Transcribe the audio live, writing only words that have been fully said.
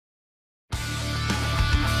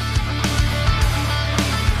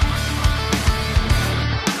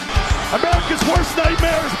worst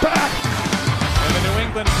nightmare is back. And the New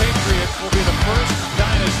England Patriots will be the first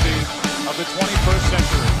dynasty of the 21st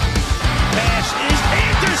century. Pass is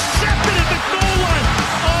intercepted at the goal line.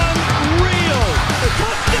 Unreal.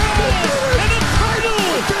 Touchdown and a title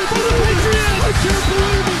for the Patriots. I can't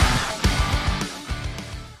believe it.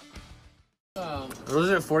 Was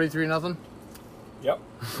it 43-0? Yep.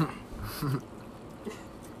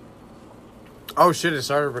 Oh shit! It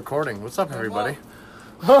started recording. What's up, everybody?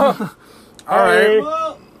 All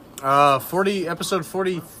right. 40 episode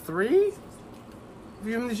 43.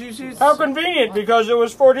 Viewing the Cheap Seats. How convenient, because it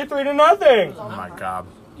was 43-0. Oh my god.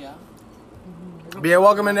 Yeah. But yeah,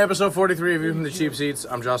 welcome into episode 43 of View from the Cheap Seats.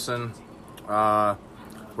 I'm Justin. We're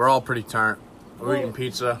all pretty turnt. We're eating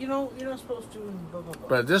pizza. You're not supposed to. Blah, blah, blah.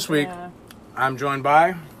 But this week, I'm joined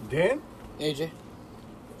by Dan? AJ.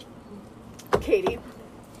 Katie.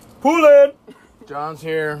 Poulin! John's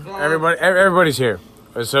here. Everybody's here.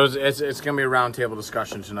 So it's gonna be a roundtable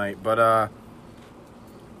discussion tonight. But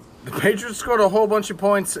the Patriots scored a whole bunch of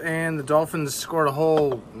points, and the Dolphins scored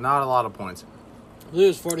not a lot of points. I believe it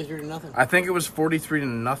was 43-0. I think it was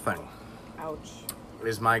 43-0. Ouch.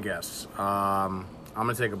 Is my guess. I'm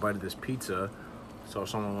gonna take a bite of this pizza, so if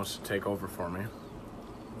someone wants to take over for me.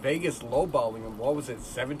 Vegas lowballing them. What was it,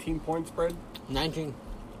 17-point spread? 19.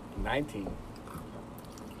 19.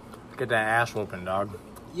 Get that ass whooping, dog.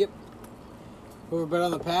 Yep. Whoever bet on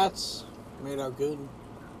the Pats made out good.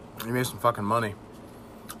 You made some fucking money.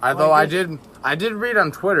 I did read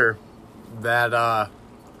on Twitter that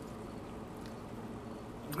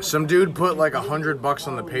some dude put like $100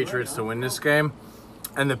 on the Patriots to win this game,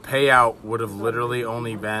 and the payout would have literally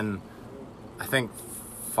only been, I think,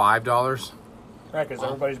 $5. Right, because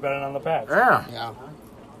everybody's betting on the Pats. Yeah. Yeah.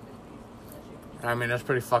 I mean, that's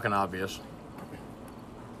pretty fucking obvious.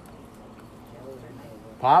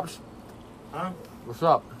 Pops? Huh? What's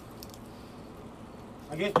up?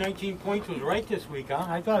 I guess 19 points was right this week, huh?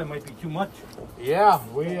 I thought it might be too much. Yeah,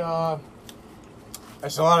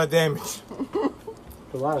 that's a lot of damage.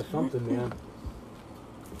 It's a lot of something, man.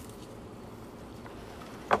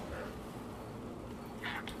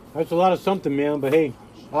 That's a lot of something, man. But hey,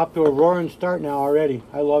 off to a roaring start now already.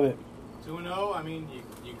 I love it. 2-0. I mean,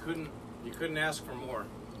 you couldn't ask for more.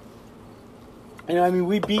 And I mean,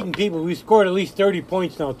 we've beaten people. We scored at least 30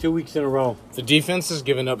 points now, 2 weeks in a row. The defense has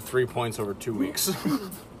given up 3 points over 2 weeks.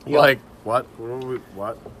 Yeah. Like what?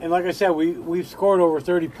 What? And like I said, we've scored over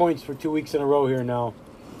 30 points for 2 weeks in a row here now.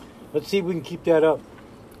 Let's see if we can keep that up.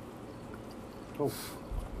 Oh,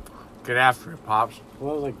 Get after it, Pops. well,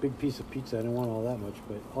 that was like a big piece of pizza. I didn't want all that much,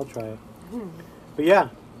 but I'll try it. But yeah,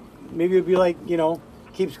 maybe it'd be like,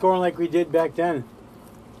 keep scoring like we did back then.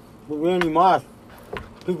 With Randy Moss,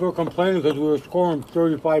 people were complaining because we were scoring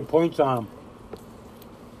 35 points on them.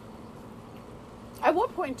 At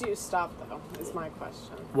what point do you stop, though, is my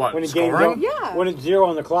question. What? When the game's Scoring? up, Yeah. when it's 0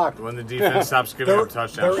 on the clock. When the defense stops giving up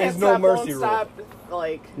touchdowns. there is Can't no stop, mercy won't rule. stop,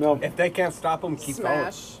 like, No, If they can't stop them, keep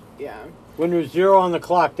going. smash. Yeah. when there's 0 on the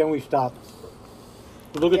clock, then we stop.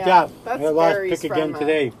 Look at Yeah, that. that's I lost varies pick again from,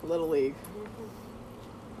 today. Little League.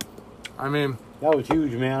 I mean, That was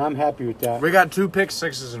huge, man. I'm happy with that. we got 2 pick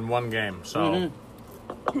sixes in one game, so Mhm.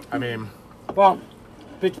 I mean, Well,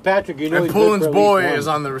 Fitzpatrick, and he's good Poulin's for at boy least is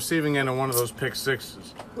one. on the receiving end of one of those pick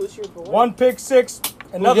sixes. Who's your boy? One pick six,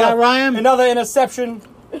 another that, Ryan? another interception,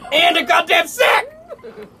 and a goddamn sack!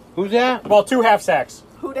 Who's that? Well, 2 half sacks,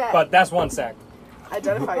 Who dat? but that's 1 sack.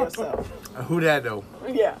 Identify yourself. Who dat though?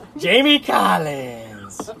 Yeah. Jamie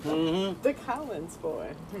Collins. The Collins boy.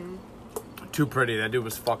 Too pretty. That dude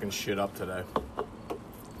was fucking shit up today. I'm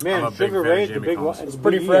Man, a big Sugar fan of Ray's the Jamie big Collins. one. It's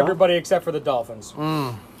pretty for everybody except for the Dolphins.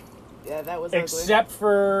 Yeah, that was ugly. Except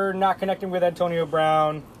for not connecting with Antonio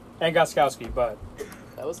Brown and Gostkowski, but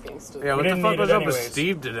That was gangster. Yeah, what the didn't fuck need was it up with anyways.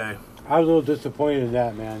 Steve today? I was a little disappointed in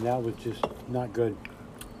that, man. That was just not good.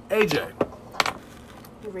 AJ.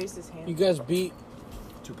 He raised his hand. You guys beat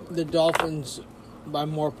the Dolphins by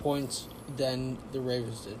more points than the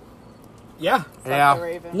Ravens did. yeah. The Yeah.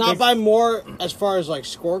 Ravens. Not by more as far as like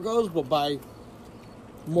score goes, but by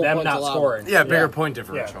more Them points not allowed. scoring. Yeah, bigger point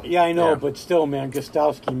differential. Yeah, I know, Yeah. but still, man,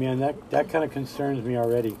 Gostowski, man, that kind of concerns me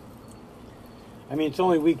already. I mean, it's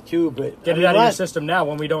only week 2, but Get I it mean, out of your last, system now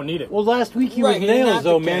when we don't need it. Well, last week he Right, was he didn't nails, have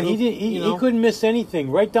though, to man. carry, He you know. couldn't miss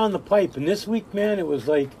anything, right down the pipe. And this week, man, it was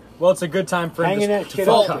like, Well, it's a good time for him Hanging to, that to shit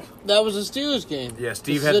fuck up. up. That was a Steelers game. Yeah,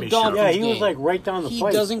 Steve This had is me a shook. Dolphins yeah, he game. was like right down the He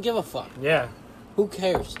pipe. doesn't give a fuck. Yeah. Who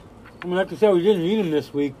cares? I mean, like I said, we didn't need him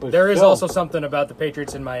this week, but There is still. also something about the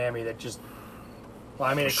Patriots in Miami that just... Well,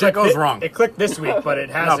 I mean, it Shit clicked goes wrong. It clicked this week, but it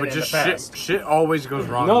No, hasn't but in just the past. shit always goes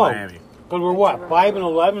wrong No. in Miami. Because we're what,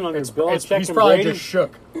 5-11 under It's Belichick he's and probably Brady just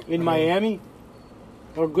shook. in Miami?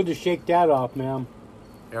 We're good to shake that off, man.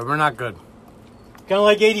 Yeah, we're not good. Kind of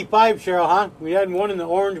like 85, Cheryl, huh? We hadn't won in the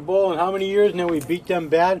Orange Bowl in how many years, and then we beat them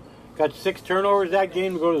bad. Got 6 turnovers that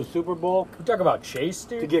game to go to the Super Bowl We talk about Chase,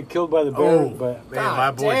 to dude. get killed by the Bears. Oh, But man,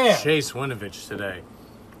 my boy damn. Chase Winovich today,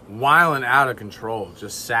 wilding out of control,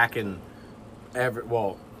 just sacking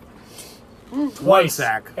one Twice.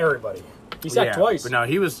 sack. Everybody. He sacked Yeah, twice. But no,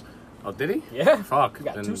 he was. Oh, did he? Yeah. Fuck. He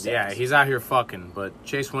got Then, 2 yeah, sacks. he's out here fucking. But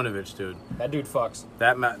Chase Winovich, dude, That dude fucks.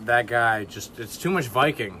 that guy it's too much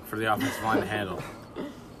Viking for the offensive line to handle.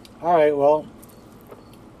 all right, well,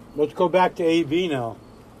 let's go back to AB now.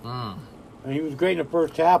 Mm. And he was great in the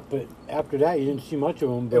first half, but after that, you didn't see much of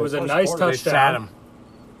him. But It was a nice They sat touchdown.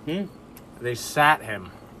 him. Hmm? They sat him.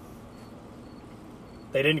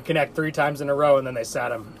 They didn't connect 3 times in a row, and then they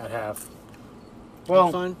sat him at half.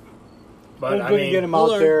 Well, Fine. But, it was I good to mean, get him out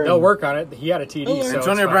there. they'll and- work on it. He had a TD, so it's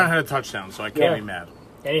Antonio fine. Brown had a touchdown, so I can't Yeah. be mad.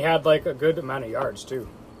 And he had, like, a good amount of yards, too.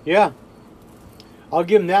 Yeah, I'll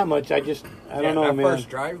give him that much. I don't know, that man. first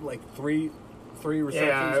drive, like three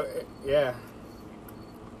receptions. Yeah.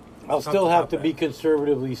 I'll still have to be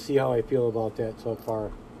conservatively see how I feel about that so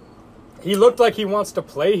far. He looked like he wants to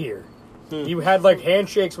play here. He had, like,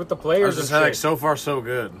 handshakes with the I was players just and like, shit. so far so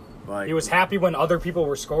good. Like, He was happy when other people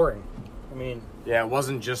were scoring. I mean, yeah, it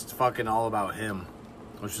wasn't just fucking all about him,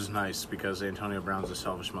 which is nice because Antonio Brown's a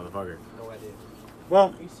selfish motherfucker. No idea.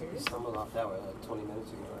 Well, Are you serious? Stumbled off that way like 20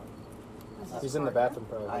 minutes ago. he's in the bathroom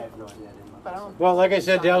I probably. have no idea. I didn't look. But I don't well, like I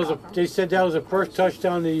said, they said that was the first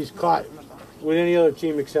touchdown that he's caught with any other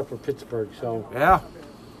team except for Pittsburgh. So Yeah.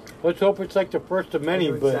 let's hope it's like the first of many.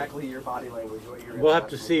 I knew But exactly your body language, what you're we'll have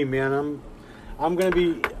to see, man. I'm going to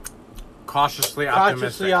be Cautiously optimistic.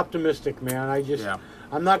 cautiously optimistic, man. Yeah.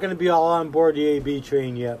 I'm not going to be all on board the AB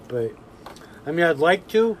train yet, but I mean, I'd like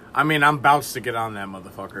to. I mean, I'm about to get on that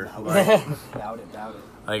motherfucker. Doubt it.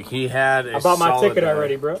 Like he had a I bought my solid ticket day.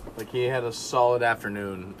 already, bro. Like he had a solid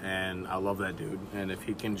afternoon, and I love that dude. And if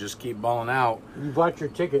he can just keep balling out, You bought your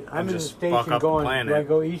ticket. I'm in the just fuck station up the going. planet. Do I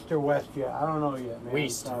go east or west yet? I don't know yet, man.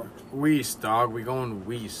 West. So, Weast, dog, we going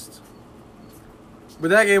Weast. But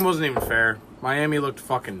that game wasn't even fair. Miami looked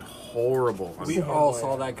fucking horrible. We all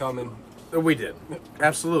saw that coming. We did,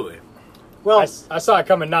 absolutely. well, I saw it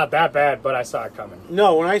coming, not that bad, but I saw it coming.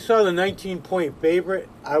 no. When I saw the 19-point favorite,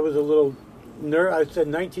 I was a little I said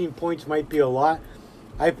 19 points might be a lot.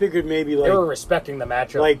 I figured maybe They were like respecting the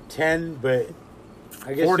matchup. 10, but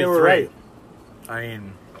I guess 43. they were right. I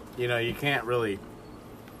mean, you can't really.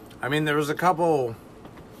 I mean, there was a couple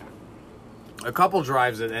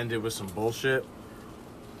drives that ended with some bullshit,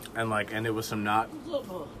 and like ended with some not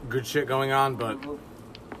good shit going on. But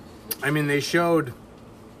I mean, they showed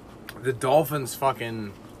the Dolphins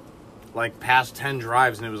fucking like past 10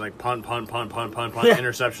 drives, and it was like punt, Yeah.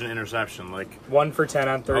 interception. Like 1 for 10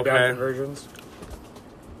 on third down Okay. conversions.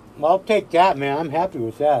 Well, I'll take that, man. I'm happy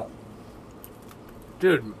with that.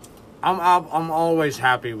 dude, I'm always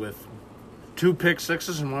happy with 2 pick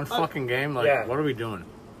sixes in one fucking game. Like, yeah. what are we doing?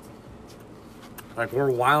 Like,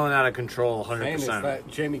 we're wilding out of control Man, it's 100%. that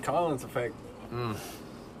Jamie Collins effect.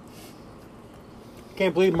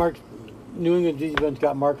 Can't believe New England defense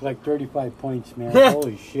got marked like 35 points, man.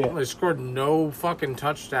 Holy shit. They scored no fucking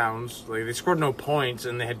touchdowns. Like, they scored no points,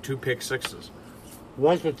 and they had 2 pick sixes.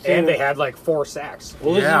 Well, that's what's And saving, they had like 4 sacks.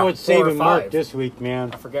 well, this Yeah. is what's 4 or saving Mark 5. this week,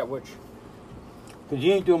 man. I forget which. Because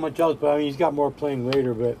he ain't doing much else, but I mean, he's got more playing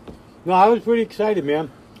later. But no, I was pretty excited, man.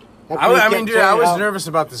 After they I kept mean, dude, saying I was how- nervous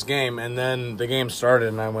about this game, and then the game started,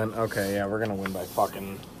 and I went, okay, yeah, we're going to win by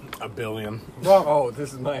fucking a billion. Well, Oh,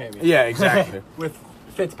 this is Miami. Yeah, exactly. With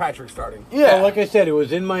Fitzpatrick starting. well, like I said, it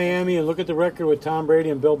was in Miami, and look at the record with Tom Brady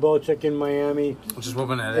and Bill Belichick in Miami. Just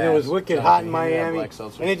whooping that And it was ass. wicked hot in Yeah, Miami. Black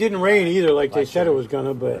Seltzer. And it didn't rain either like they Black said it cherry. was going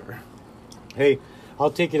to, but hey,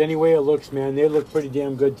 I'll take it any way it looks, man. They look pretty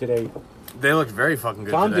damn good today. They looked very fucking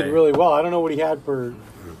good Tom today. did really well. I don't know what he had for...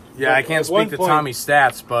 Yeah, I at can't one speak to point- Tommy's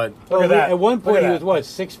stats, but Look at that. At one Look point, at he that. was, what,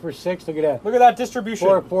 6 for 6? Look at that. Look at that distribution.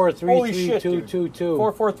 4, 4, 3, Holy 3, shit, 2, dude. 2, 2.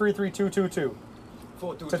 4, 4, 3, 3, 2, 2, 2.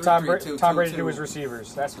 To Tom Brady to his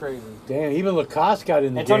receivers. That's crazy. Damn, even Lacoste got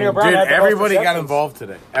in the Antonio game. Brown dude, had the most everybody got receptions. involved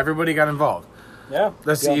today. Everybody got involved. Yeah.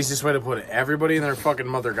 That's Yeah. the easiest way to put it. Everybody and their fucking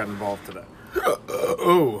mother got involved today.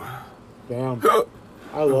 Ooh. Damn.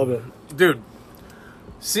 I love it. Dude,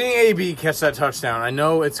 seeing AB catch that touchdown, I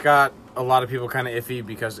know it's got a lot of people kind of iffy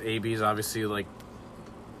because AB is obviously like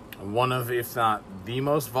one of, if not the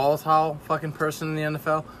most volatile fucking person in the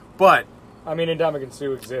NFL. But, I mean, Ndamukong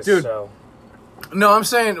Suh exists, Dude. so. no, I'm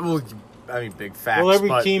saying, well, I mean, big facts. Well, every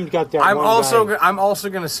but team's got that I'm one also, guy. I'm also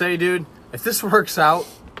going to say, dude, if this works out,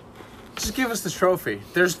 just give us the trophy.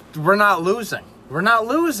 We're not losing. We're not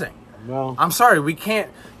losing. Well, I'm sorry, we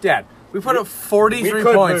can't. Dad, We put up 43 we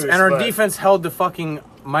could points, lose, and our but- defense held the fucking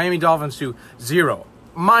Miami Dolphins to 0.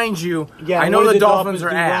 Mind you, Yeah, I know what the did the Dolphins Dolphins are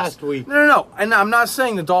do ass. last week? No. And I'm not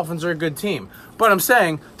saying the Dolphins are a good team, but I'm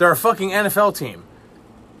saying they're a fucking NFL team.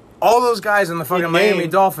 All those guys in the fucking In Miami game.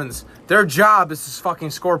 Dolphins, their job is to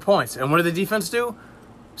fucking score points. And what did the defense do?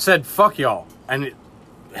 Said, fuck y'all. And it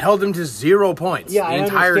held them to 0 points Yeah, the I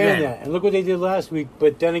entire understand game. that. And look what they did last week.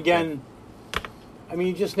 But then again, I mean,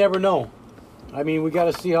 you just never know. I mean, we got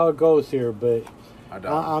to see how it goes here. But I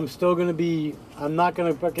don't. I'm still going to be. I'm not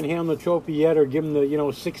going to fucking hand them the trophy yet or give them the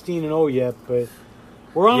 16-0 yet. But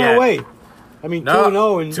we're on Yeah. our way. I mean,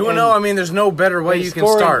 2-0 and 2-0. I mean, there's no better way and you can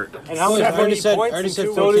scoring- start. And how many I already points? said points in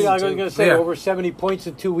 2 So weeks. did I was going to say Yeah. over 70 points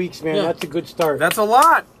in 2 weeks, man. Yeah. That's a good start. That's a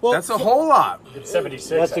lot. Well, That's a whole lot. It's 76.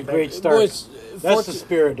 That's I a think. great start. Boys, That's the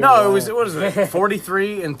spirit. No, there, it was, Ryan. what is it,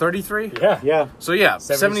 43 and 33? Yeah. Yeah. So, yeah,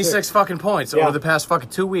 76. 76 fucking points Yeah. over the past fucking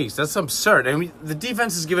 2 weeks. That's absurd. I mean, the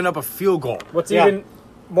defense has given up a field goal. What's Yeah. even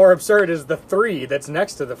more absurd is the 3 that's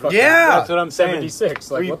next to the fucking Yeah. That's what I'm saying. 76.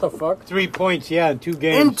 Like, what the fuck? 3 points, yeah, in 2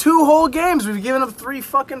 games. In 2 whole games, we've given up 3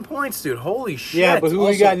 fucking points, dude. Holy shit. Yeah, but who we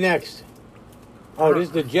Also- got next? Oh, this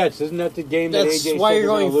is the Jets. Isn't that the game that That's AJ why said you're they're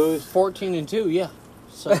going going to lose? 14-2. Yeah.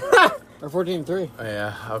 So, or 14-3. Oh,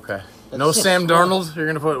 yeah, okay. That's No just- Sam Darnold? You're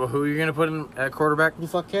gonna put who? You're gonna put in at quarterback? Who the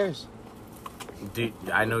fuck cares? Dude,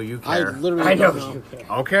 I know you I care. literally I know don't know. you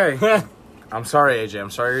can. Okay. I'm sorry, AJ.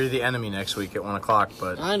 I'm sorry you're the enemy next week at 1 o'clock,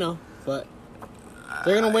 but I know, but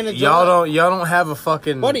they're gonna win it. y'all don't have a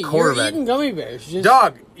fucking Buddy, quarterback. you're eating gummy bears. Just,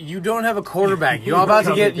 Dog, you don't have a quarterback. Y'all about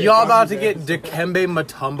to get Dikembe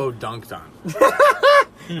Mutombo dunked on.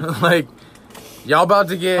 Like, y'all about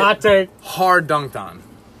to get Hot take. hard dunked on.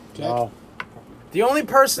 Jack, Oh, The only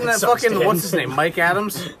person that sucks, fucking Dan. what's his name? Mike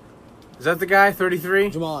Adams? Is that the guy? 33?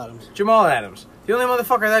 Jamal Adams. Jamal Adams. The only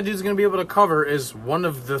motherfucker that dude's gonna be able to cover is one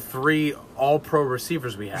of the 3 all-pro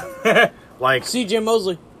receivers we have. Like, CJ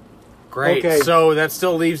Mosley. great. Okay. So that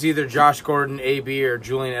still leaves either Josh Gordon, AB, or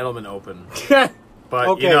Julian Edelman open. But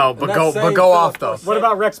Okay. you know, I'm but not go saying off Philip though. What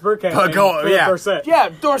about Rex Burkhead? But go, and yeah, Dorsett? yeah.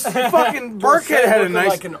 fucking Burkhead had a nice.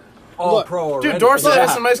 like an all-pro already. Dude, Dorsett had Look,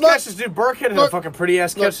 some nice look, catches. Dude, Burkhead had a look, fucking pretty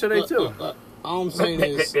ass catch today Look, too. look. All I'm saying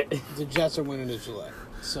is the Jets are winning at Gillette.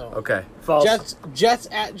 So Okay, False. Jets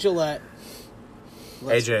at Gillette.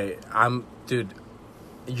 AJ, dude.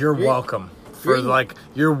 You're You're- welcome for you're-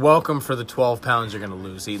 you're welcome for the 12 pounds you're gonna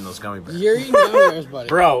lose eating those gummy bears. You're eating gummy bears, buddy.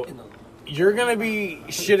 Bro, you're gonna be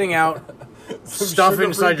shitting out stuff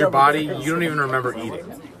inside your body you don't even remember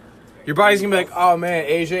eating. Your body's gonna be like, oh man,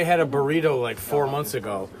 AJ had a burrito like 4 months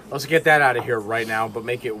ago. Let's get that out of here right now, but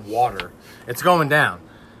make it water. It's going down.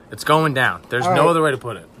 It's going down. There's All no right. other way to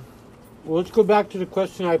put it. well, let's go back to the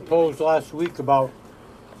question I posed last week about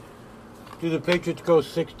do the Patriots go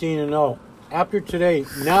 16-0? After today,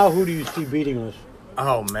 now who do you see beating us?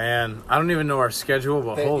 Oh man, I don't even know our schedule,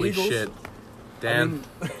 but The holy Eagles? shit, Dan.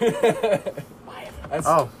 That's,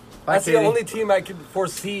 Oh, bye, that's the Katie. only team I could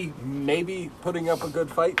foresee maybe putting up a good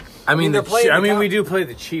fight. I mean, they're playing. we do play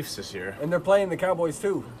the Chiefs this year. and they're playing the Cowboys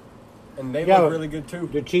too, and they Yeah, look but- really good too.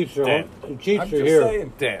 The Chiefs are Dan. the Chiefs I'm are just here.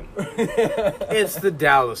 saying. Dan, it's the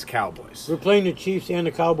Dallas Cowboys. We're playing the Chiefs and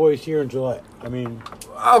the Cowboys here in Gillette. I mean,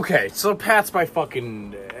 Okay, so Pat's by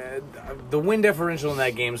fucking. The win differential in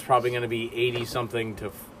that game is probably going to be 80-something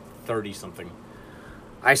to 30-something.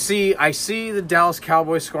 I see the Dallas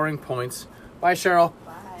Cowboys scoring points. Bye, Cheryl.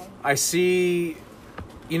 Bye. I see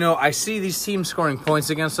these teams scoring points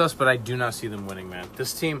against us, but I do not see them winning, man.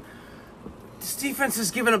 This defense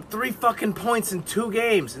has given up 3 fucking points in 2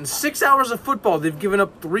 games. In 6 hours of football, they've given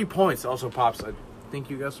up 3 points. Also, Pops, I think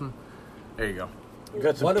you got some. There you go. you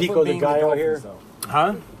got some One of Pico them the being guy the out here. Dolphins, though.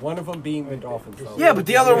 Huh? One of them being the Dolphins, though. Yeah, but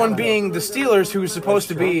the other one being the Steelers, who's supposed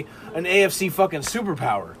to be an AFC fucking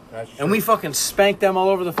superpower. That's And true. we fucking spanked them all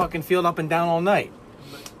over the fucking field up and down all night.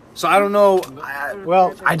 So I don't know.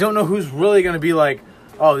 Well, I don't know who's really going to be like,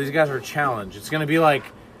 oh, these guys are a challenge. It's going to be like,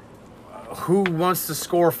 who wants to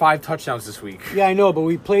score 5 touchdowns this week? yeah, I know, but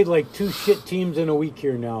we played like 2 shit teams in a week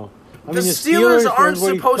here now. I The mean, Steelers aren't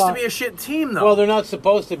everybody supposed to thought- be a shit team, though. Well, they're not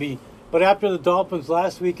supposed to be. But after the Dolphins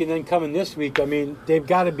last week and then coming this week, I mean, they've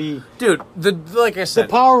got to be. Dude, like I The said,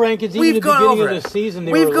 power rankings, even we've at the gone beginning over of it. the season,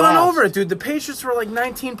 they We've were gone last. over it, dude. The Patriots were like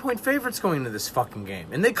 19-point favorites going into this fucking game,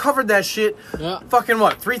 and they covered that shit. Yeah. Fucking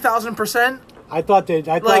what? 3,000%? I thought it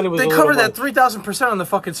Like was they a covered little that 3,000% on the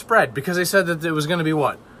fucking spread because they said that it was going to be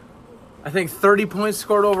what? I think 30 points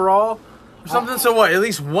scored overall or something. So what? At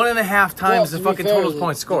least 1.5 times the to be fucking fair, total the-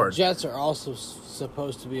 points scored. The Jets are also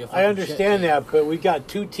supposed to be a fucking I understand shit that, but we got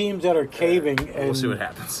 2 teams that are caving, and We'll see what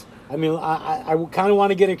happens. I mean, I kind of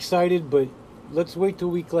want to get excited, but let's wait till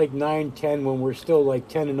week like 9, 10 when we're still like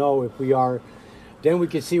 10-0 if we are. Then we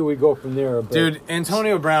can see where we go from there. But Dude,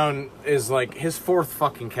 Antonio Brown is like his 4th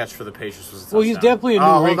fucking catch for the Patriots was a touchdown. Well, he's definitely a new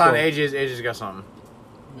hold wrinkle. on, AJ's got something.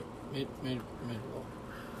 Mid-roll.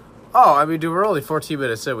 Oh, I mean, dude, we're only 14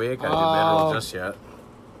 minutes in. We ain't got to do mid-roll just yet.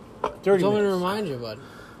 30 Told me to minutes. remind you, bud.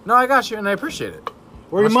 No, I got you, and I appreciate it.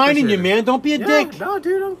 We're Much reminding you, appreciated. man. Don't be a Yeah, dick. no,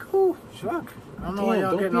 dude, I'm cool. Fuck. I don't know why Damn,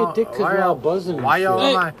 y'all don't getting be a all, dick 'cause why we're all y'all buzzing and Why y'all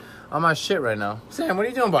shit. on my shit right now? Sam, what are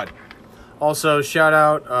you doing, bud? Also, shout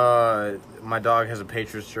out, my dog has a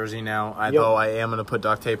Patriots jersey now, though I am going to put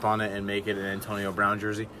duct tape on it and make it an Antonio Brown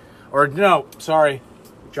jersey. Or, no, sorry,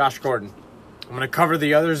 Josh Gordon. I'm going to cover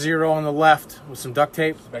the other 0 on the left with some duct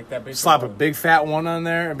tape, Make that big slap a big fat 1 on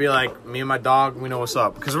there, and be like, me and my dog, we know what's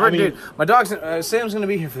up. Because dude, my dog's, Sam's going to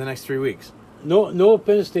be here for the next 3 weeks. No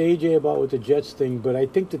offense to AJ about with the Jets thing, but I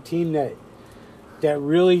think the team that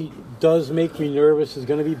really does make me nervous is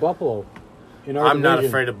going to be Buffalo. In our I'm not division.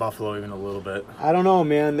 afraid of Buffalo even a little bit. I don't know,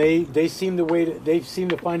 man. They seem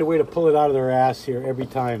to find a way to pull it out of their ass here every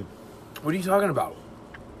time. What are you talking about?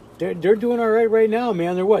 They're doing all right now,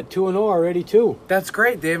 man. They're what 2-0 already too. That's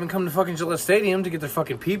great. They haven't come to fucking Gillette Stadium to get their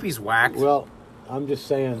fucking peepees whacked. Well, I'm just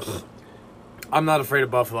saying. I'm not afraid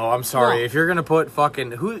of Buffalo. I'm sorry. No. If you're gonna put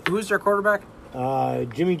fucking who's their quarterback?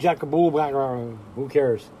 Jimmy Jacobou, who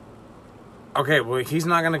cares? Okay, well he's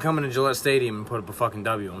not gonna come into Gillette Stadium and put up a fucking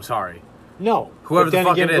W. I'm sorry. No. Whoever But the then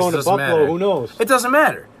fuck again, it is, going to doesn't Buffalo, matter. who knows? It doesn't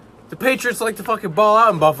matter. The Patriots like to fucking ball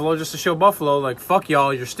out in Buffalo just to show Buffalo, like, fuck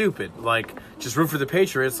y'all, you're stupid. Like, just root for the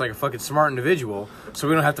Patriots like a fucking smart individual so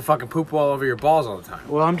we don't have to fucking poop all over your balls all the time.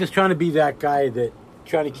 Well, I'm just trying to be that guy that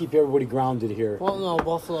trying to keep everybody grounded here. Well, no,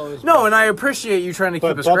 Buffalo is. No, and I appreciate you trying to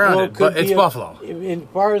keep us Buffalo grounded, could but it's be Buffalo. As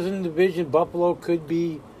far as in the division, Buffalo could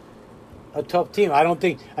be a tough team. I don't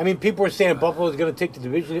think. I mean, people are saying Buffalo's going to take the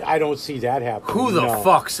division. I don't see that happening. Who the No.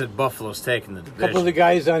 fuck said Buffalo's taking the A couple of division? the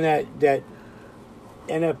guys on that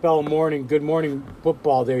NFL morning, Good Morning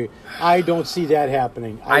Football, I don't see that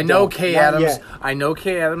happening. I know don't. Kay Not Adams. yet. I know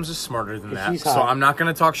Kay Adams is smarter than that, she's so hot. I'm not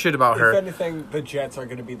going to talk shit about If her. anything, the Jets are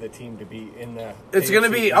going to be the team to be in the. It's going to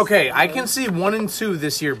be AFC East. okay. I can see 1 and 2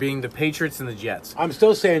 this year being the Patriots and the Jets. I'm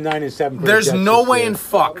still saying 9-7. for the There's Jets no this way year. in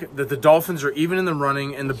fuck that the Dolphins are even in the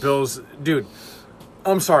running and the Bills. Dude,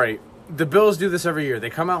 I'm sorry. The Bills do this every year. They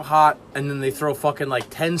come out hot and then they throw fucking like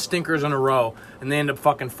 10 stinkers in a row and they end up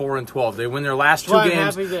fucking 4-12. They win their last 2 Well, I'm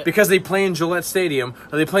games happy that- because they play in Gillette Stadium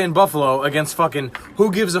or they play in Buffalo against fucking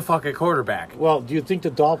who gives a fuck at quarterback. Well, do you think the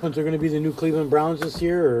Dolphins are going to be the new Cleveland Browns this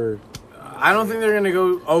year, or? I don't think they're going to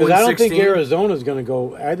go 0-16. Because I don't think Arizona's going to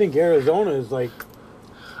go. I think Arizona is like.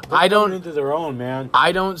 I don't- coming into their own, man.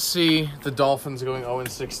 I don't see the Dolphins going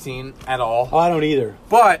 0-16 at all. Oh, I don't either.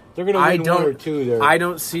 But They're gonna I win don't, one or two there. I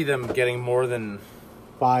don't see them getting more than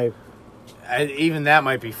 5. even that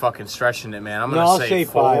might be fucking stretching it, man. I'm No, gonna I'll say say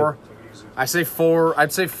 4. I say 4.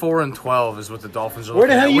 I'd say 4-12 is what the Dolphins are. Where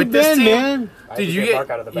the looking hell at. you With this been, team, man? Dude,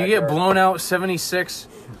 you get blown out 76.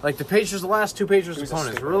 Like the Patriots, the last 2 Patriots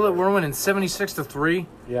opponents, we're winning 76-3.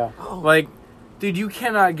 Yeah. Like, dude, you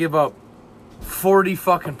cannot give up 40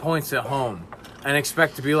 fucking points at home and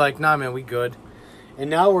expect to be like, nah, man, we good. And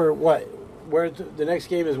now we're what? The next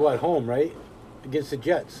game is what? Home, right? Against the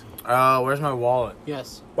Jets. Where's my wallet?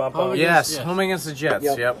 Yes. Bump Yes, home against the Jets.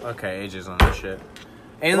 Yep. Yep. Okay, AJ's on that shit.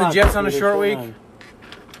 And Come the Jets on a Peter, short come week. on.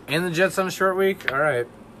 And the Jets on a short week. All right.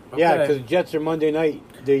 Yeah, Okay. because the Jets are Monday night.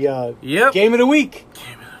 The Yep. game of the week.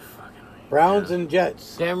 Game of the fucking week. Browns and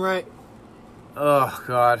Jets. Damn right. Oh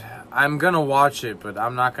God, I'm gonna watch it, but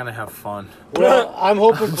I'm not gonna have fun. Well, I'm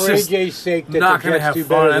hoping for just AJ's sake that Not the gonna Jets have do fun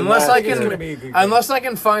better than unless last I year. It's gonna can. be a good game. Unless I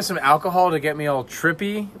can find some alcohol to get me all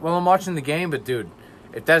trippy while I'm watching the game. But dude,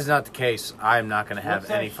 if that's not the case, I'm not gonna have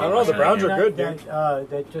What's any that fun. I don't know, the watching Browns game. are good, dude.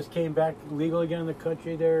 That just came back legal again in the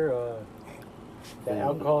country there. That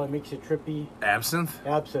alcohol that makes you trippy. Absinthe.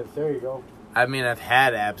 Absinthe. There you go. I mean, I've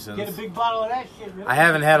had absinthe. Get a big bottle of that shit. Man. I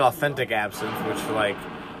haven't had authentic absinthe, which like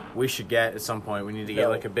we should get at some point. We need to get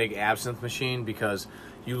like a big absinthe machine because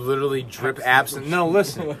you literally drip absinthe. No,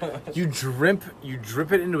 listen, you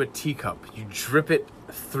drip it into a teacup. You drip it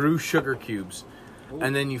through sugar cubes,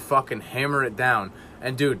 and then you fucking hammer it down.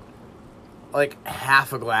 And dude, like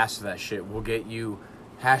half a glass of that shit will get you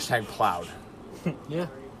 #plowed. Yeah.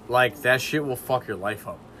 Like that shit will fuck your life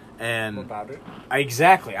up. And About it.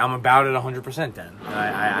 exactly, I'm about it 100%. Then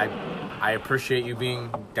I appreciate you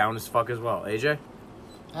being down as fuck as well, AJ.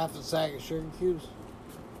 Half a sack of sugar cubes.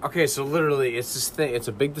 Okay, so literally, it's this thing. It's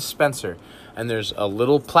a big dispenser, and there's a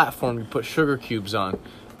little platform you put sugar cubes on,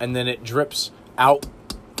 and then it drips out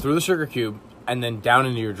through the sugar cube and then down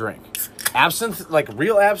into your drink. Absinthe, like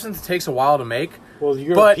real absinthe, takes a while to make. Well, the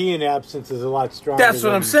European absinthe is a lot stronger. That's what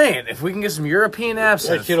than- I'm saying. If we can get some European That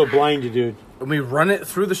absinthe shit'll blind you, dude. and we run it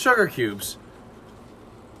through the sugar cubes,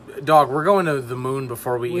 dog, we're going to the moon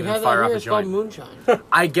before we We even have fire that off here. a It's called joint. moonshine.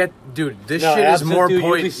 I get, dude, this No, shit is absinthe, more dude,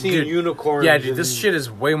 you'll be potent. seeing Dude, unicorns yeah, dude, and- this shit is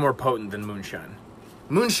way more potent than moonshine.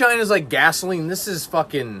 Moonshine is like gasoline. This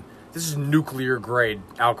is nuclear grade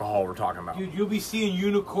alcohol we're talking about. Dude, you'll be seeing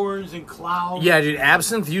unicorns and clouds. Yeah, dude,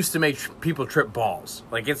 absinthe used to make people trip balls.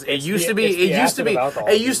 Like it used to be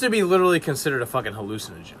alcohol, literally considered a fucking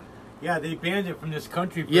hallucinogen. Yeah, they banned it from this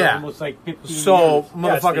country for Yeah. almost like 15 So years. Yeah, it's the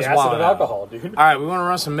motherfuckers acid wild. of alcohol, dude. All right, we want to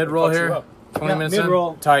run some mid roll Fucks you here. up. 20 Yeah, minutes in.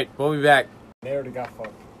 mid-roll. Tight. We'll be back. They already got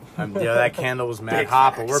fucked. Yeah, that candle was mad Big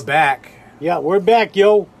hot, but facts. we're back. Yeah, we're back,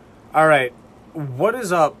 yo. All right, what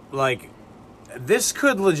is up? Like, this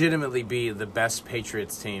could legitimately be the best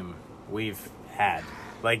Patriots team we've had.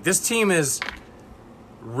 Like, this team is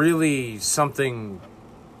really something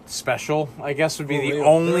special, I guess would be For the real.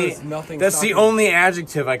 only. There's nothing That's the stopping only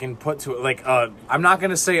adjective I can put to it. Like, I'm not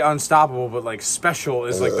gonna say unstoppable, but like special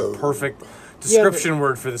is like the perfect description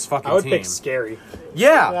word for this fucking I would team. pick scary.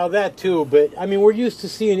 Yeah, Well, that too, but I mean, we're used to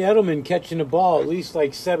seeing Edelman catching the ball at least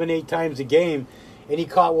like 7-8 times a game, and he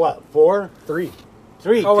caught what, 4? 3.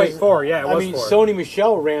 3. Oh, wait, 'cause, 4, yeah, it I was mean, 4. Sony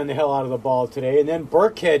Michel ran the hell out of the ball today, and then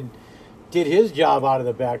Burkhead did his job out of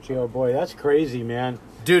the backfield. Boy, that's crazy, man.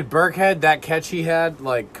 dude, Burkhead, that catch he had,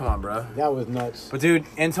 like, come on, bro. That was nuts. But dude,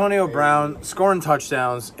 Antonio Brown scoring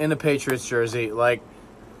touchdowns in a Patriots jersey, like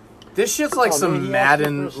this shit's like Oh, man, some he asked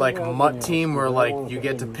Madden for like something mutt else, team man. where I don't like wanna you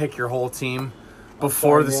get to fucking- pick your whole team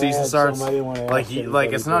before the sorry, season I had starts. some, I didn't wanna Like ask you, anybody,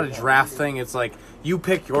 like it's not a but- draft thing. It's like you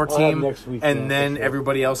pick your I'll have team next week, man, and then for sure.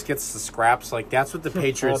 everybody else gets the scraps. Like that's what the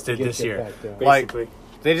Patriots have to did get this that year. back there. Like Basically.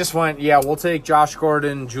 they just went, yeah, we'll take Josh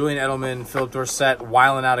Gordon, Julian Edelman, Philip Dorsett,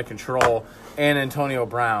 wilding out of control, and Antonio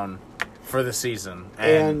Brown for the season.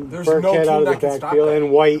 And There's no Burkhead team out of the that can stop backfield, that.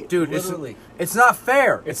 and White. dude, Literally. it's not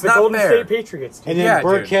fair. It's It's the not Golden fair. State Patriots. Dude. And then Yeah,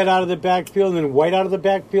 dude. Burkhead out of the backfield, and then White out of the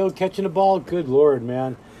backfield catching the ball. Good Lord,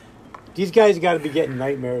 man. These guys got to be getting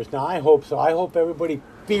nightmares. Now, I hope so. I hope everybody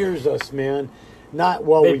fears us, man. Not,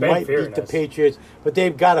 well, They've we been might fearing beat the us. Patriots, but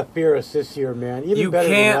they've got to fear us this year, man. Even You better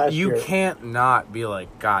than can't last you year. can't not be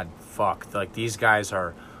like, God, fuck, like these guys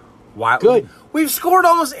are wild. Good. We've scored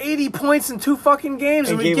almost 80 points in 2 fucking games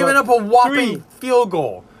and And we've gave given up up a whopping 3. field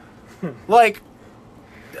goal. Like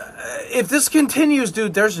if this continues,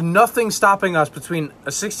 dude, there's nothing stopping us between a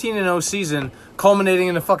 16-0 season culminating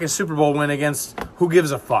in a fucking Super Bowl win against who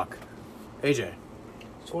gives a fuck. AJ.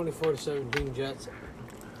 24-17 Jets.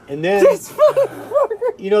 And then,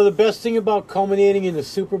 you know, the best thing about culminating in the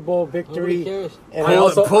Super Bowl Nobody victory, cares. and I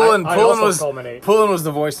also- Pulling I also was culminate. Pulling was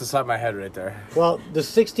the voice inside my head right there. well, the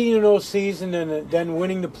 16-0 season and then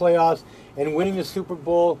winning the playoffs and winning the Super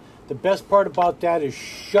Bowl, the best part about that is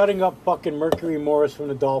shutting up fucking Mercury Morris from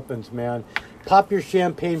the Dolphins, man. Pop your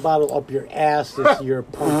champagne bottle up your ass this year,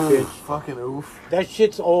 punk bitch. Fucking oof. That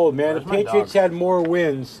shit's old, man. Where's The my Patriots dog? had more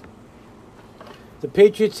wins. The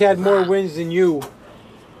Patriots had more wins than you.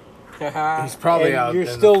 He's probably And out. you're in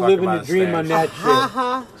still fucking living by the dream stairs. on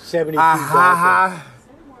that shit. 72 Ah, Dolphins. ha, ha.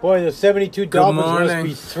 Boy, the 72 Dolphins must morning.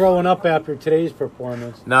 be throwing up after today's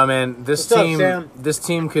performance. No, man, this What's up, team, Sam? this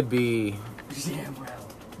team could be.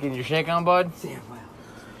 Getting your shake on, bud.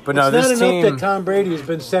 But no, It's not this enough team, that Tom Brady has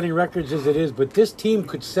been setting records as it is, but this team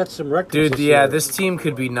could set some records. dude. this Yeah, year. this team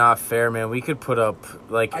could be not fair, man. We could put up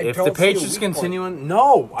like I if don't the see a Patriots weak point. continuing.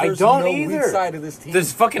 No, I There's don't no either. weak side of this team.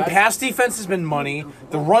 This fucking That's- pass defense has been money.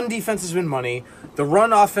 The run defense has been money. The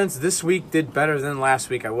run offense this week did better than last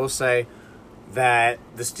week. I will say that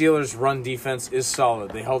the Steelers' run defense is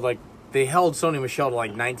solid. They held Sony Michel to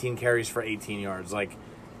like 19 carries for 18 yards. Like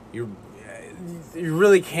you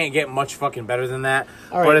really can't get much fucking better than that.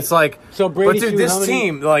 All right. But it's like, So Brady but dude, threw this how many-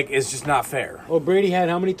 team like is just not fair. Well, Brady had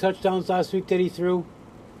how many touchdowns last week that he threw?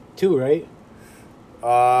 2, right?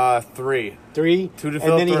 3. 3. 2 to and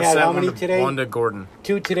Philip then he had Dorsett, how one many to- today? 1 to Gordon.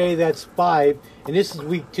 2 today, that's 5. And this is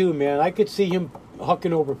week 2, man. I could see him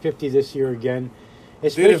hucking over 50 this year again.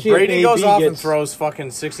 Dude, if Brady AB goes off and gets- throws fucking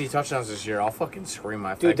 60 touchdowns this year, I'll fucking scream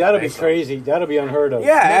my Dude, fucking that'll be face off. crazy. That'll be unheard of.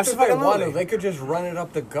 Yeah, Not that they absolutely. want to. They could just run it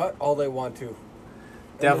up the gut all they want to.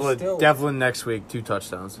 And they're still- Devlin next week, 2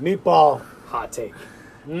 touchdowns. Meatball. Hot take.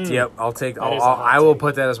 Yep, I'll take. That is a hot I will take.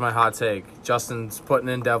 put that as my hot take. Justin's putting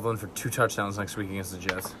in Devlin for 2 touchdowns next week against the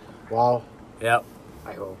Jets. Wow. Yep,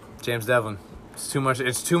 I hope. James Devlin. It's too much.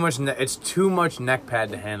 It's too much. It's too much neck pad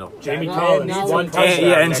to handle. Jamie Now- Collins, now one we're- touchdown.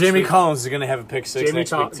 And, and next Jamie week. Collins is gonna have a pick 6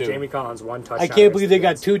 next week too. Jamie Collins, 1 touchdown. I can't believe they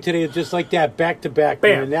got against the 2 today just like that, back to back.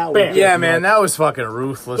 Bam, Man. That bam. was Yeah, just man, nuts. that was fucking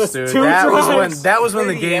ruthless, That's dude. 2 That was drives. when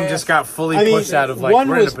the Pretty game ass. just got fully I mean, pushed out of like one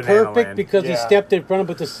we're in was a banana perfect land. because he Yeah. stepped in front of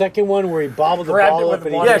it, but the second one where he bobbled the Grabbed ball it up with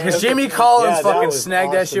and one he Yeah, hand. because Jamie Collins Yeah, that fucking was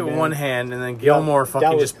snagged that awesome, shit with man. one hand, and then Gilmore that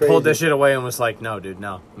fucking was just pulled that crazy. shit away and was like, "No, dude,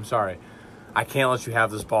 no, I'm sorry." I can't let you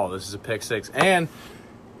have this ball. This is a pick six. And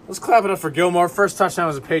let's clap it up for Gilmore. First touchdown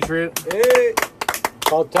as a Patriot. Hey.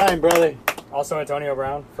 About time, brother. Also, Antonio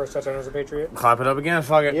Brown, first touchdown as a Patriot. Clap it up again.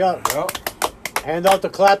 Fuck it. Yeah. Well, Hand out the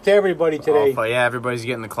clap to everybody today. Oh, yeah, everybody's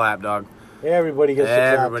getting the clap, dog. Everybody gets the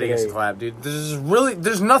clap Everybody today. gets the clap, dude.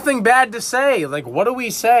 There's nothing bad to say. Like, what do we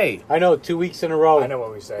say? I know, 2 weeks in a row. I know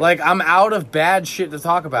what we say. Like, I'm out of bad shit to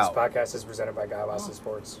talk This about. podcast is presented by Guy Boston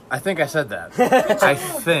Sports. I think I said that. I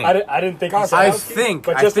think. I didn't think you said I that. think.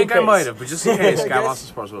 But I just in think I case. might have, but just in case, I Guy guess. Boston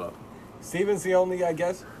Sports, what up? Steven's the only, I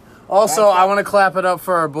guess. Also, I want to clap it up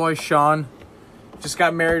for our boy Sean. Just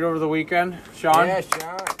got married over the weekend. Sean. Yeah,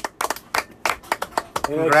 Sean.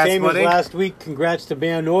 And Congrats, same buddy. as last week, congrats to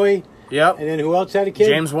Van Noy. Yep. And then who else had a kid?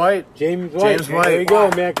 James White. James White. James White. There you go,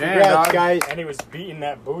 Wow. man. Damn, Congrats, dog. guys. And he was beating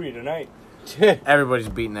that booty tonight. Everybody's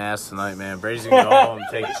beating ass tonight, man. Brady's gonna go home and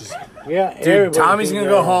take just. Yeah, Dude, everybody's Tommy's doing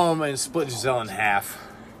gonna go that. home and split Giselle in half.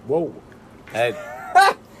 Whoa. Hey,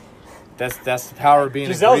 that's the power of being a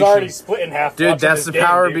Giselle's Grecian. already split in half. Dude, watching that's this the game,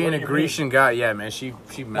 power dude. of being What a do you Grecian guy. Yeah, man. She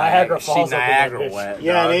Niagara Falls up in that Niagara bitch. wet.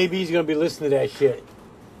 Yeah, dog. and AB's going to be listening to that shit.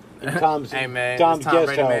 And Tom's, Hey man, Tom's it's Tom guest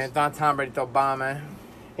Brady, house. man. Don't Tom Brady throw a bomb, man.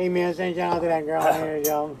 Hey, man, send you out to that girl. Here you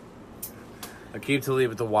go. Akeem Talib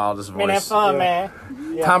with the wildest mean? Have voice. fun, Yeah.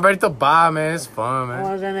 man. Yeah. Tom Brady throw a bomb, man. It's fun, I man.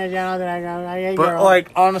 want to send you out to that girl. Hey, But girl. like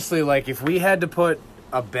honestly, like if we had to put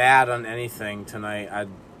a bad on anything tonight, I'd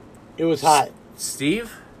It was hot.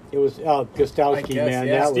 Steve. It was I Gostowski, guess, man.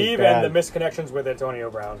 yeah. That Steve was bad. and the misconnections with Antonio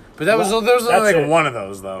Brown. But there was That's only like it. one of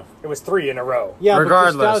those though. It was 3 in a row. Yeah,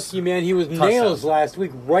 Regardless. but Gostowski, man, he was Touchdown. nails last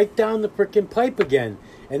week, right down the frickin' pipe again.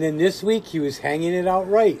 And then this week, he was hanging it out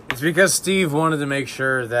right. It's because Steve wanted to make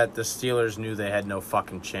sure that the Steelers knew they had no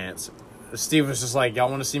fucking chance. Steve was just like, y'all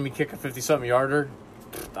want to see me kick a 50-something yarder?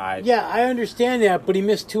 Yeah, I understand that, but he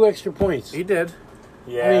missed 2 extra points. He did.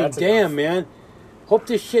 Yeah, I mean, that's damn, man. Hope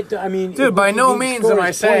this shit. I mean, Dude, if by we no can means score am I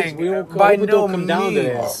points, saying, we won't, by hope it no don't come down to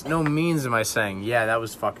means, that. no means am I saying, yeah, that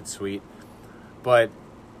was fucking sweet. But,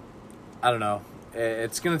 I don't know.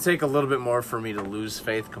 It's going to take a little bit more for me to lose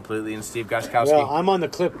faith completely in Steve Gostkowski. Well, I'm on the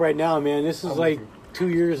clip right now, man. This is like 2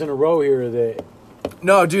 years in a row here that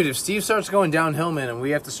No, dude, if Steve starts going downhill, man, and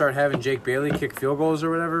we have to start having Jake Bailey kick field goals or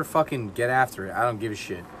whatever, fucking get after it. I don't give a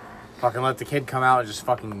shit. Fucking let the kid come out and just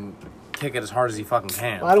fucking kick it as hard as he fucking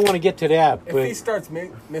can. I don't want to get to that, If he but starts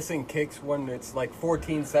missing kicks when it's like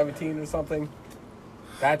 14-17 or something,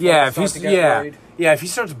 that's Yeah, when I if start he's to get worried. if he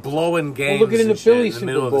starts blowing well, games look at in the and shit Philly in the Super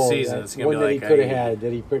middle Bowl, of the season, that it's gonna one be like that he could have hey, had.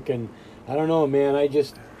 That he freaking, I don't know, man. I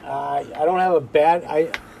just, I don't have a bad,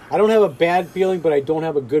 I don't have a bad feeling, but I don't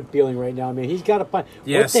have a good feeling right now. I mean, he's got to find.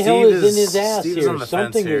 Yeah, What the Steve hell is in his ass Steve is here? on the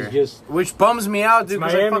Something fence is here. just. Which bums me out, dude,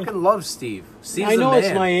 because I Miami. fucking love Steve. Steve's I know the it's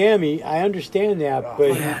man. Miami. I understand that,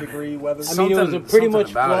 but 100-degree weather. I mean, it was a Something- pretty something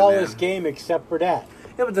much about it, flawless man. game except for that.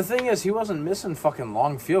 Yeah, but the thing is, he wasn't missing fucking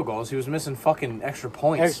long field goals. He was missing fucking extra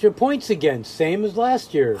points. Extra points again, same as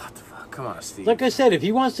last year. What the fuck? Come on, Steve. Like I said, if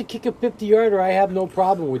he wants to kick a 50-yarder, I have no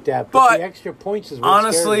problem with that. But the extra points is what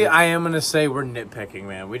honestly, scares me. I am going to say we're nitpicking,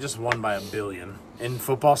 man. We just won by 1 billion. In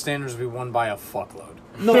football standards, we won by a fuckload.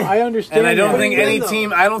 No, I understand. And I don't that.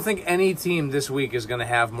 think any team this week is going to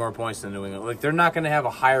have more points than New England. Like, they're not going to have a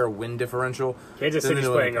higher win differential. Kansas than the City's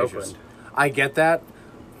New playing England Patriots. Oakland. I get that.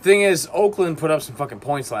 Thing is, Oakland put up some fucking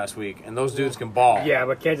points last week, and those dudes can ball. Yeah,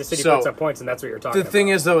 but Kansas City So, puts up points, and that's what you're talking The about. thing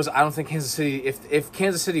is, though, is I don't think Kansas City. If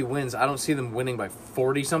Kansas City wins, I don't see them winning by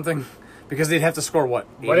 40 something, because they'd have to score what?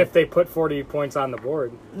 80? What if they put 40 points on the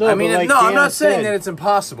board? No, I mean, but like no, I'm Dan not saying said, that it's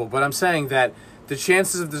impossible, but I'm saying that the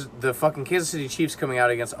chances of the fucking Kansas City Chiefs coming out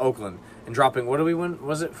against Oakland and dropping, what do we win?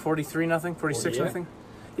 Was it 43-0? 46-0?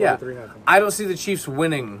 Yeah. 43-0. I don't see the Chiefs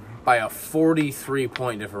winning by a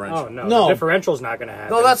 43-point differential. Oh, no. No. The differential's not going to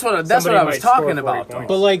happen. No, that's what I Somebody was might score talking 40 about, though. points.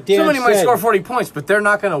 But like Dan Somebody said, might score 40 points, but they're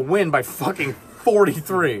not going to win by fucking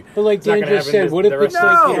 43. But like It's not Dan gonna just happen said, what if the it's rest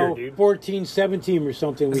of like, the you year, know, dude. 14-17 or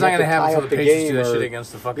something? It's we not have going to tie happen up until the the Patriots game do that or- shit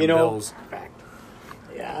against the fucking you know, Bills.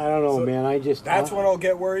 Yeah, I don't know, So man. I just That's when I'll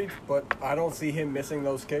get worried, but I don't see him missing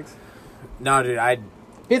those kicks. No, dude,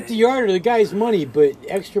 50-yarder, the guy's money, but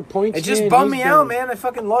extra points. it just man, bummed he's me out, been- man. I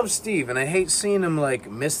fucking love Steve, and I hate seeing him like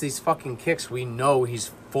miss these fucking kicks we know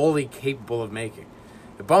he's fully capable of making.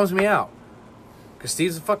 It bums me out because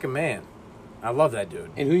Steve's a fucking man. I love that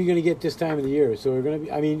dude. And who are you going to get this time of the year? So we're going to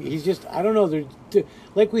be. I mean, he's just. I don't know.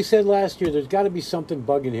 Like we said last year, there's got to be something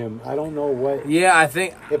bugging him. I don't know what. Yeah, I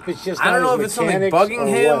think If it's just. I don't not know if his it's something mechanics bugging or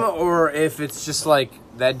him what. or if it's just like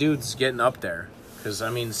that dude's getting up there. Because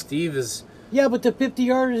I mean, Steve is. Yeah, but the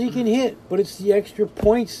 50-yarders he can hit, but it's the extra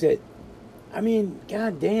points that. I mean,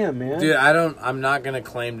 goddamn, man. Dude, I'm not gonna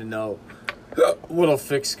claim to know what'll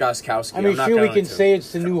fix Gostkowski. I mean, I'm not sure, we going can to. say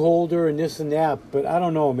it's the new holder and this and that, but I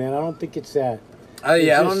don't know, man. I don't think it's that. Yeah,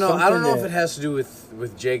 It's I just don't know. I don't something know if that- it has to do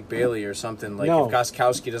with Jake Bailey or something. Like No. if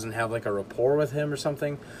Gostkowski doesn't have like a rapport with him or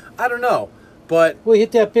something. I don't know, but Well, he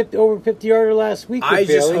hit that over 50-yarder last week with I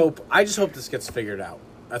just Bailey. hope this gets figured out.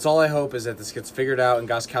 That's all I hope is that this gets figured out and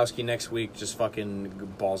Gostkowski next week just fucking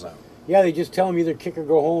balls out. Yeah, they just tell him either kick or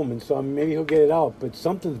go home, and so maybe he'll get it out. But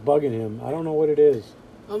something's bugging him. I don't know what it is.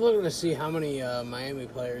 I'm looking to see how many Miami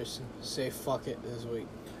players say fuck it this week.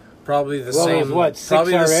 Probably the Well, same. it was what, 6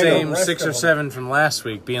 probably the already? same The rest 6 of or them. 7 from last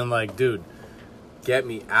week, being like, dude, get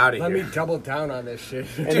me out of Let here. me double down on this shit.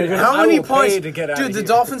 Dude, gonna- how I many will pay points? to get out Dude, of the here.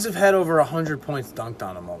 Dolphins have had over 100 points dunked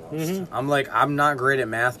on them almost. Mm-hmm. I'm not great at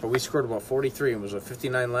math, but we scored about 43 and was it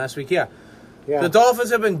 59 last week? Yeah. Yeah. The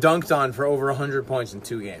Dolphins have been dunked on for over 100 points in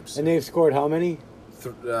 2 games. And they've scored how many?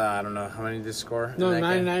 I don't know. How many did they score? No, in that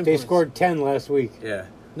game? 99 They points. scored 10 last week. Yeah.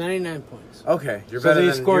 99 points. Okay. You're So better they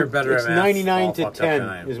than scored. you're better It's at math. 99 all to fucked up than I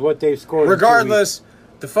 10 am. is what they've scored. in 2 weeks. Regardless,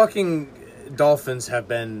 the fucking Dolphins have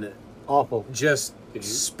been Awful. just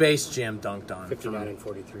Space Jam dunked on 59 and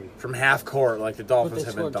 43. from half court. Like the But Dolphins they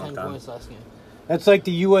have been scored 10 dunked on. points last game. That's like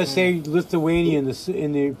the USA Lithuania in the They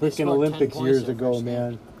freaking scored 10 Olympics points years in the ago, first game.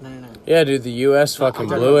 man. 99. Yeah, dude, the U.S. fucking I'm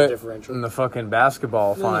talking blew about it differential. in the fucking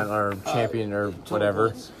basketball No, final or no. champion or Total whatever.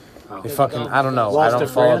 points. They fucking, I don't know. I Lost don't to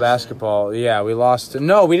follow France? basketball. Yeah, we lost.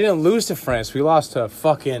 No, we didn't lose to France. We lost to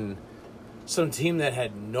fucking some team that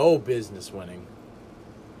had no business winning.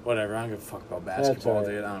 Whatever. I don't give a fuck about basketball, all right.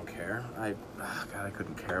 dude. I don't care. God, I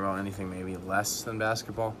couldn't care about anything maybe less than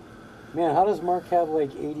basketball. Man, how does Mark have like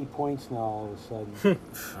 80 points now all of a sudden?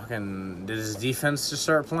 Fucking, did his defense just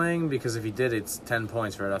start playing? Because if he did, it's 10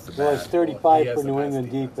 points right off the Well, it's bat. 35 he has for the New best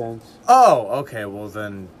England defense. defense. Oh, okay. Well,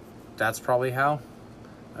 then that's probably how.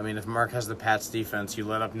 I mean, if Mark has the Pats defense, you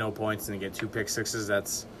let up no points and you get 2 pick sixes,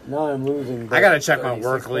 that's... Now I'm losing. I gotta check my 36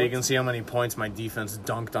 work league points. and see how many points my defense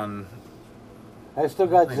dunked on. I still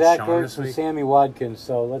got Playing Zach Sean Ertz this and week. Sammy Watkins,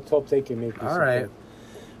 so let's hope they can make this. All right.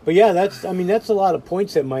 But yeah, that's a lot of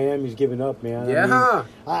points that Miami's giving up, man. Yeah. I mean,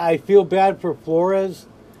 I feel bad for Flores,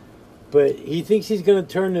 but he thinks he's going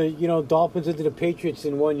to turn the Dolphins into the Patriots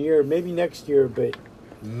in 1 year, maybe next year, but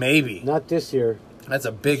Maybe. not this year. That's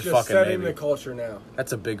a big Just fucking setting maybe. the culture now.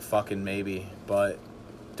 That's a big fucking maybe. But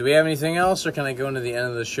do we have anything else, or can I go into the end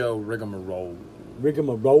of the show rigmarole?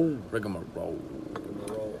 Rigmarole. Rigmarole.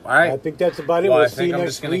 All I right. think that's about it. Well, We'll I see think you I'm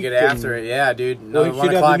next just gonna week, get after it. Yeah, dude. Well, Another we 1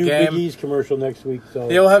 should have o'clock a new game. Big East commercial next week. So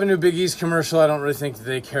Yeah, we'll have a new Big East commercial. I don't really think that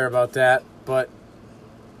they care about that, but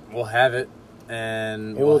we'll have it.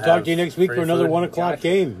 And we'll talk have to you next week free for another food. 1 o'clock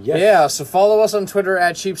game. Yes. Yeah, so follow us on Twitter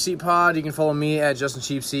at Cheap Seat Pod. You can follow me at Justin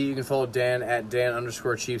Cheap Seat. You can follow Dan at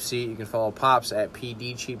Dan_Cheap Seat. You can follow Pops at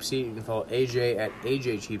PD Cheap Seat. You can follow AJ at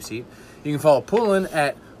AJ Cheap Seat. You can follow Poulin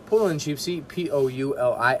at Poulin Cheap Seat,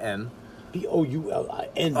 POULIN.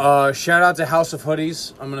 POULIN. Shout out to House of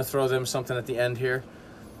Hoodies. I'm going to throw them something at the end here.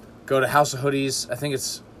 Go to House of Hoodies. I think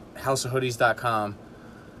it's houseofhoodies.com.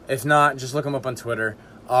 If not, just look them up on Twitter.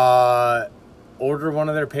 Order one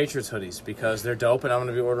of their Patriots hoodies because they're dope, and I'm going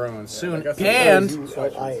to be ordering one soon. I guess And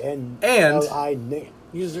POULIN.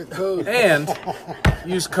 User code. and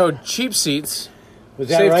use code CHEAPSEATS. Was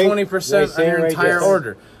that Save right? 20% Did I on say it your right, entire Justin?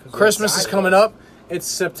 order. Christmas is coming up. It's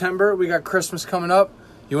September. We got Christmas coming up.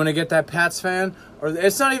 You want to get that Pats fan, or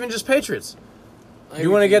it's not even just Patriots. You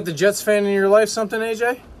want to get the Jets fan in your life something,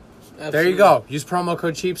 AJ? There you go. Use promo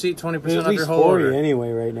code CHEAPSEAT, 20% There's at off your least whole 40 order.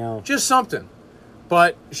 anyway right now. Just something.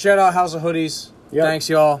 But shout out House of Hoodies. Yep. Thanks,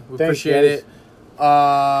 y'all. We Thanks, appreciate guys. it.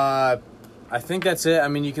 I think that's it. I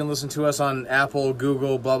mean, you can listen to us on Apple,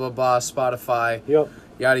 Google, blah, blah, blah, Spotify, Yep.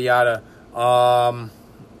 yada, yada.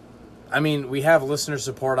 I mean, we have listener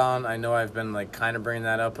support on. I know I've been, like, kind of bringing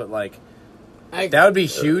that up, but, like, that would be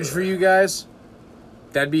huge for you guys.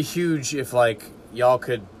 That'd be huge if, like, y'all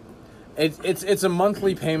could... It's a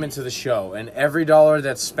monthly payment to the show, and every dollar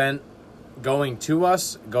that's spent going to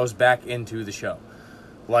us goes back into the show.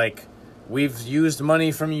 Like, we've used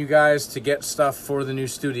money from you guys to get stuff for the new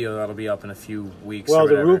studio that'll be up in a few weeks. Well, or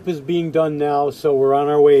the whatever. roof is being done now, so we're on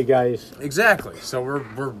our way, guys. Exactly. So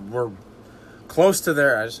we're close to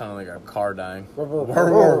there. I just sound like a car dying.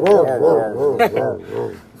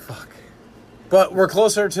 Fuck. But we're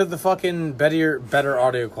closer to the fucking better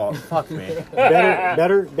audio quality. Fuck me.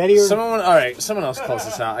 Better. All right, someone else close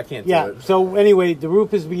this out. I can't do Yeah, it. so anyway, the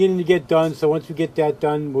roof is beginning to get done, so once we get that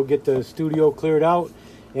done, we'll get the studio cleared out,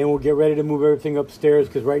 and we'll get ready to move everything upstairs,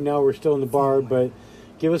 because right now we're still in the bar, but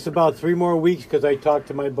give us about 3 more weeks, because I talked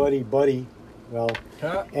to my buddy,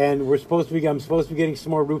 and I'm supposed to be getting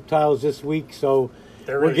some more roof tiles this week, so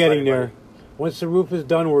we're getting there. Once the roof is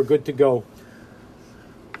done, we're good to go.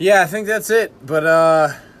 Yeah, I think that's it. But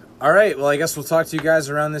all right. Well, I guess we'll talk to you guys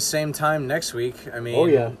around this same time next week. I mean, Oh,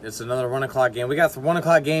 yeah. it's another 1 o'clock game. We got the 1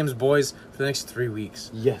 o'clock games, boys, for the next 3 weeks.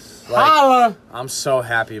 Yes. Like, Holla! I'm so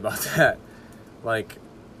happy about that. Like,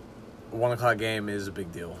 1 o'clock game is a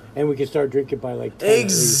big deal. And we can start drinking by like 10 at least.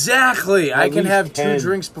 Exactly. I At can least have 10. 2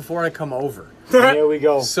 drinks before I come over. There we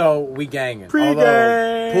go. So we ganging. Pre-game.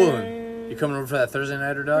 Although, Poolin, you coming over for that Thursday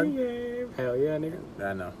nighter, dog? Hell yeah, nigga.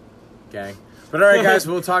 I know. Gang. But all right, guys,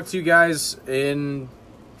 we'll talk to you guys in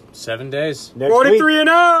 7 days. Next 43 and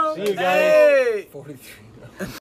 0. week. See you guys. Hey! 43.